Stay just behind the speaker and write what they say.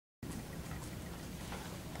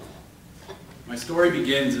My story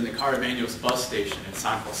begins in the Carabaños bus station in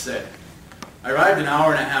San Jose. I arrived an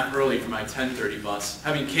hour and a half early for my 10:30 bus,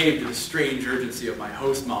 having caved to the strange urgency of my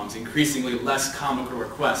host mom's increasingly less comical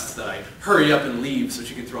requests that I hurry up and leave so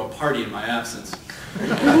she could throw a party in my absence.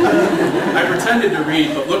 I pretended to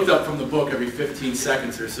read, but looked up from the book every 15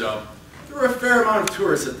 seconds or so. There were a fair amount of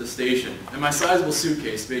tourists at the station, and my sizable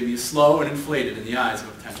suitcase made me slow and inflated in the eyes of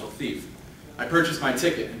a potential thief. I purchased my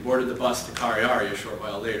ticket and boarded the bus to Cagliari a short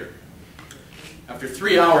while later. After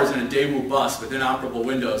 3 hours in a Daewoo bus with inoperable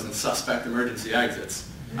windows and suspect emergency exits,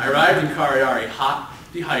 I arrived in Cagliari hot,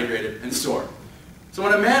 dehydrated, and sore. So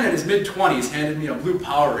when a man in his mid-20s handed me a blue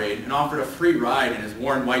Powerade and offered a free ride in his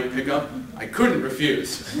worn white pickup, I couldn't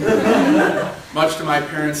refuse. Much to my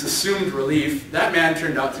parents' assumed relief, that man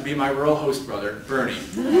turned out to be my rural host brother, Bernie.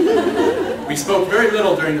 We spoke very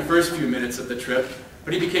little during the first few minutes of the trip,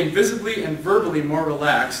 but he became visibly and verbally more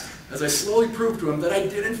relaxed as I slowly proved to him that I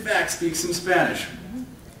did in fact speak some Spanish.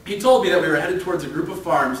 He told me that we were headed towards a group of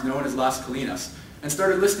farms known as Las Colinas, and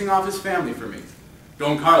started listing off his family for me.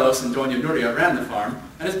 Don Carlos and Doña Nuria ran the farm,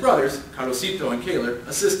 and his brothers, Carlosito and Kaler,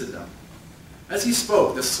 assisted them. As he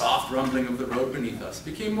spoke, the soft rumbling of the road beneath us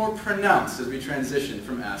became more pronounced as we transitioned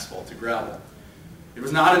from asphalt to gravel. It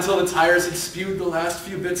was not until the tires had spewed the last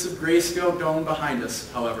few bits of grayscale dome behind us,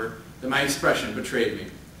 however, that my expression betrayed me.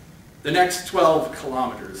 "The next 12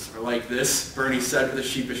 kilometers are like this," Bernie said with a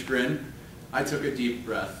sheepish grin. I took a deep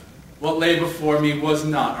breath. What lay before me was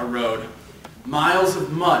not a road. Miles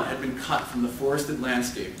of mud had been cut from the forested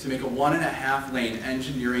landscape to make a 1.5-lane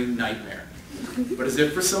engineering nightmare. But as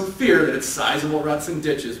if for some fear that its sizable ruts and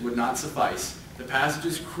ditches would not suffice, the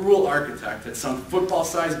passage's cruel architect had sunk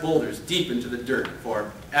football-sized boulders deep into the dirt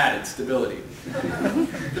for added stability.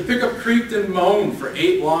 The pickup creaked and moaned for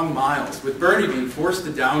 8 long miles, with Bernie being forced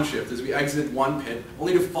to downshift as we exited one pit,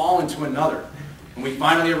 only to fall into another. When we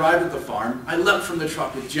finally arrived at the farm, I leapt from the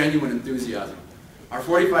truck with genuine enthusiasm. Our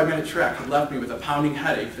 45-minute trek had left me with a pounding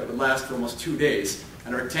headache that would last for almost 2 days,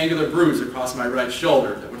 and a rectangular bruise across my right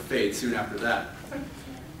shoulder that would fade soon after that.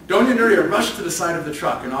 Doña Nuria rushed to the side of the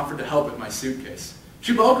truck and offered to help with my suitcase.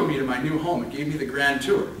 She welcomed me to my new home and gave me the grand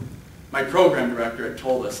tour. My program director had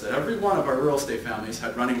told us that every one of our rural estate families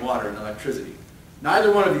had running water and electricity.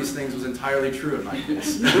 Neither one of these things was entirely true in my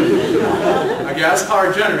case. A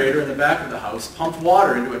gas-powered generator in the back of the house pumped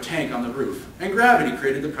water into a tank on the roof, and gravity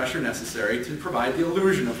created the pressure necessary to provide the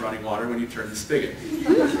illusion of running water when you turn the spigot.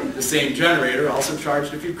 The same generator also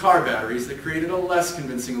charged a few car batteries that created a less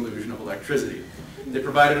convincing illusion of electricity. They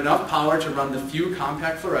provided enough power to run the few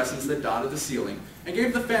compact fluorescents that dotted the ceiling, and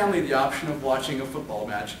gave the family the option of watching a football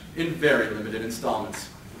match in very limited installments.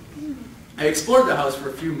 I explored the house for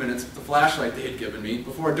a few minutes with the flashlight they had given me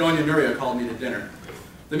before Doña Nuria called me to dinner.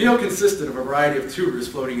 The meal consisted of a variety of tubers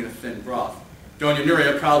floating in a thin broth. Doña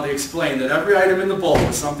Nuria proudly explained that every item in the bowl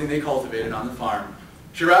was something they cultivated on the farm.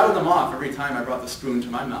 She rattled them off every time I brought the spoon to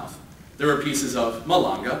my mouth. There were pieces of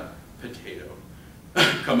malanga, potato,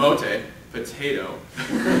 camote, potato,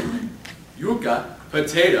 yuca,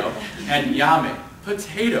 potato, and yame,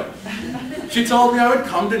 potato. She told me I would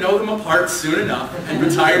come to know them apart soon enough and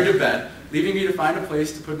retired to bed, leaving me to find a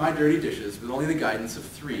place to put my dirty dishes with only the guidance of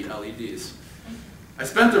 3 LEDs. I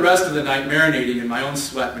spent the rest of the night marinating in my own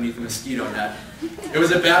sweat beneath a mosquito net. It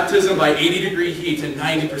was a baptism by 80-degree heat and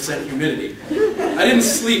 90% humidity. I didn't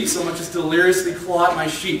sleep so much as deliriously claw at my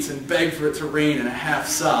sheets and beg for it to rain in a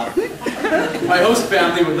half-sob. My host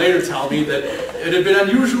family would later tell me that it had been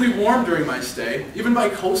unusually warm during my stay, even by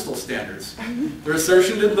coastal standards. Their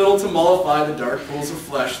assertion did little to mollify the dark pools of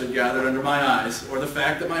flesh that gathered under my eyes, or the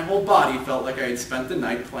fact that my whole body felt like I had spent the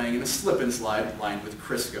night playing in a slip-and-slide lined with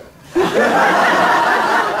Crisco.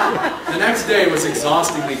 The next day was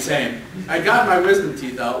exhaustingly tame. I had gotten my wisdom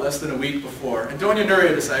teeth out less than a week before, and Doña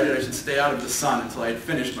Nuria decided I should stay out of the sun until I had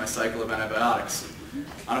finished my cycle of antibiotics.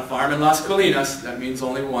 On a farm in Las Colinas, that means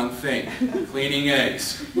only one thing: cleaning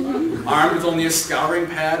eggs. Armed with only a scouring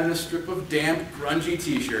pad and a strip of damp, grungy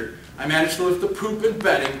t-shirt, I managed to lift the poop and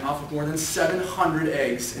bedding off of more than 700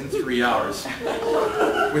 eggs in 3 hours.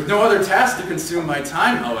 With no other task to consume my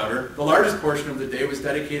time, however, the largest portion of the day was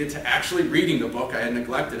dedicated to actually reading the book I had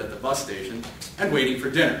neglected at the bus station and waiting for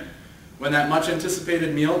dinner. When that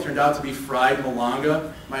much-anticipated meal turned out to be fried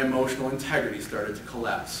malanga, my emotional integrity started to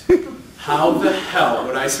collapse. How the hell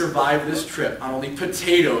would I survive this trip on only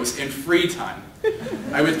potatoes in free time?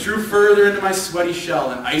 I withdrew further into my sweaty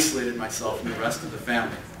shell and isolated myself from the rest of the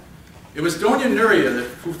family. It was Doña Nuria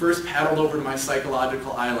who first paddled over to my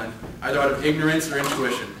psychological island, either out of ignorance or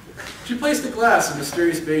intuition. She placed a glass of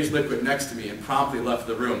mysterious beige liquid next to me and promptly left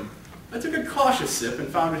the room. I took a cautious sip and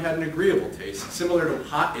found it had an agreeable taste, similar to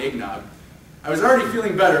hot eggnog. I was already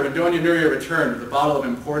feeling better when Doña Nuria returned with a bottle of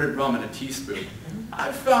imported rum and a teaspoon.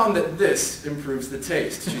 "I've found that this improves the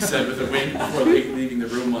taste," she said with a wink before leaving the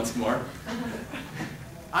room once more.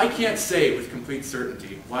 I can't say with complete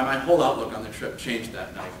certainty why my whole outlook on the trip changed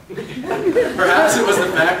that night. Perhaps it was the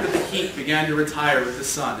fact that the heat began to retire with the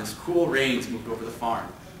sun as cool rains moved over the farm.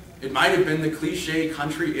 It might have been the cliché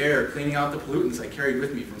country air cleaning out the pollutants I carried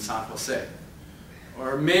with me from San Jose.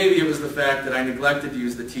 Or maybe it was the fact that I neglected to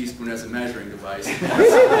use the teaspoon as a measuring device.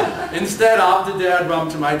 Instead, opted to add rum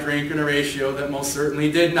to my drink in a ratio that most certainly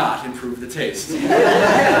did not improve the taste.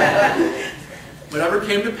 Whatever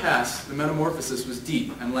came to pass, the metamorphosis was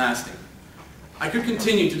deep and lasting. I could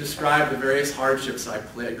continue to describe the various hardships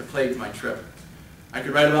that plagued my trip. I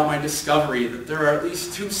could write about my discovery that there are at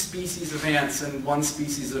least 2 species of ants and 1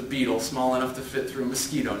 species of beetle small enough to fit through a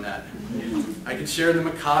mosquito net. I could share the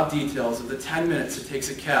macabre details of the 10 minutes it takes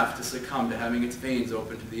a calf to succumb to having its veins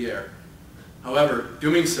open to the air. However,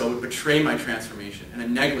 doing so would betray my transformation in a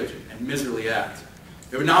negligent and miserly act.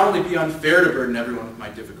 It would not only be unfair to burden everyone with my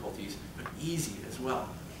difficulties, but easy as well.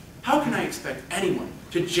 How can I expect anyone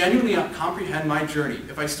to genuinely comprehend my journey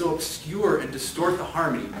if I still obscure and distort the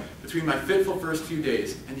harmony between my fitful first few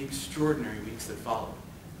days and the extraordinary weeks that followed?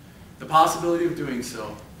 The possibility of doing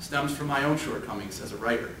so stems from my own shortcomings as a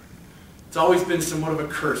writer. It's always been somewhat of a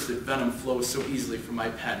curse that venom flows so easily from my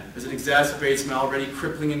pen, as it exacerbates my already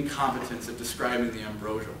crippling incompetence at describing the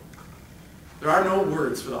ambrosial. There are no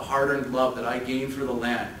words for the hard-earned love that I gained for the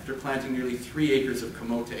land after planting nearly 3 acres of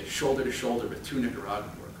camote shoulder to shoulder with 2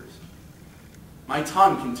 Nicaraguan workers. My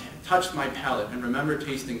tongue touched my palate and remembered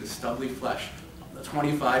tasting the stubbly flesh of the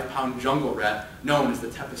 25-pound jungle rat known as the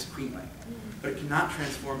Tepes queenling, but it cannot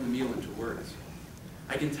transform the meal into words.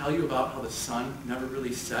 I can tell you about how the sun never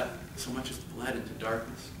really set so much as bled into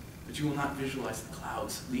darkness, but you will not visualize the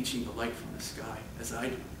clouds leaching the light from the sky as I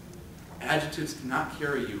do. Adjectives cannot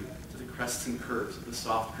carry you to the crests and curves of the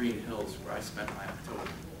soft green hills where I spent my October.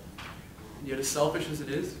 And yet, as selfish as it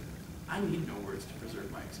is, I need no words to preserve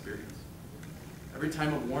my experience. Every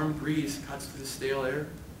time a warm breeze cuts through the stale air,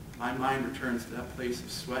 my mind returns to that place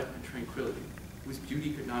of sweat and tranquility whose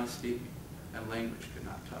beauty could not escape me and language could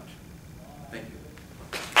not touch. Thank you.